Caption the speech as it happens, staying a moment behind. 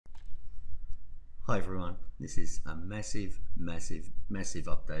Hi everyone, this is a massive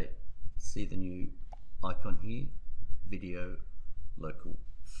update. See the new icon here, video local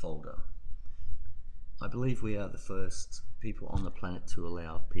folder. I believe we are the first people on the planet to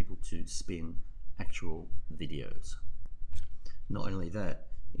allow people to spin actual videos. Not only that,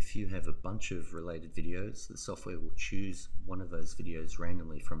 if you have a bunch of related videos, the software will choose one of those videos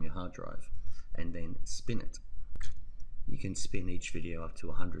randomly from your hard drive and then spin it. You can spin each video up to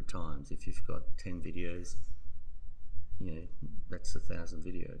 100 times. If you've got 10 videos, that's 1,000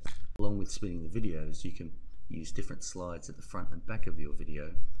 videos. Along with spinning the videos, you can use different slides at the front and back of your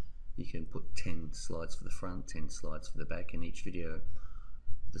video. You can put 10 slides for the front, 10 slides for the back in each video.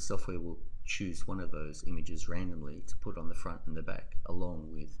 The software will choose one of those images randomly to put on the front and the back,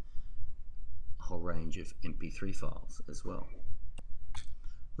 along with a whole range of MP3 files as well.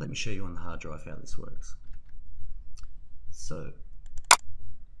 Let me show you on the hard drive how this works. So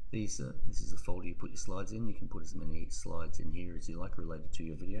this is a folder you put your slides in. You can put as many slides in here as you like related to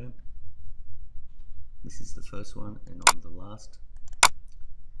your video. This is the first one, and on the last,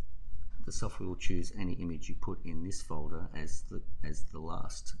 the software will choose any image you put in this folder as the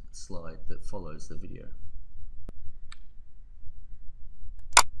last slide that follows the video.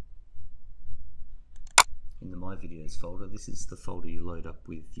 In the My Videos folder, this is the folder you load up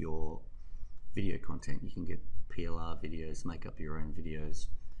with your video content. You can get PLR videos, make up your own videos,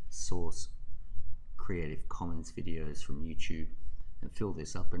 source Creative Commons videos from YouTube, and fill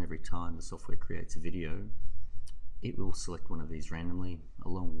this up. And every time the software creates a video, it will select one of these randomly,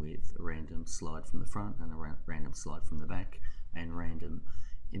 along with a random slide from the front and a random slide from the back, and random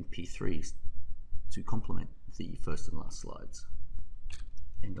MP3s to complement the first and last slides.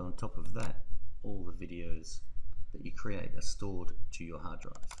 And on top of that, all the videos that you create are stored to your hard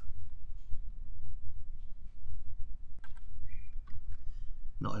drive.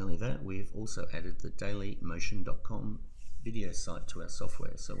 Not only that, we've also added the dailymotion.com video site to our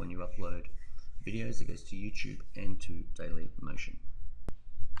software. So when you upload videos, it goes to YouTube and to Dailymotion.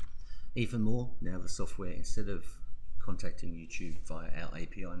 Even more, now the software, instead of contacting YouTube via our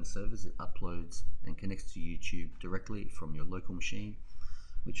API and servers, it uploads and connects to YouTube directly from your local machine,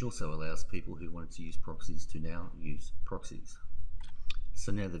 which also allows people who wanted to use proxies to now use proxies.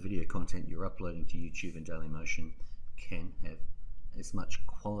 So now the video content you're uploading to YouTube and Dailymotion can have as much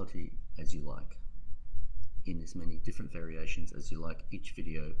quality as you like, in as many different variations as you like. Each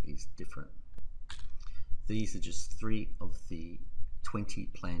video is different. These are just 3 of the 20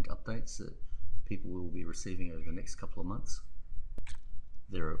 planned updates that people will be receiving over the next couple of months.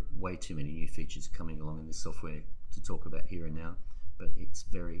 There are way too many new features coming along in this software to talk about here and now, but it's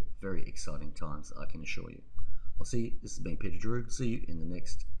very exciting times, I can assure you. This has been VCP UpdateJuly. See you in the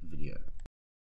next video.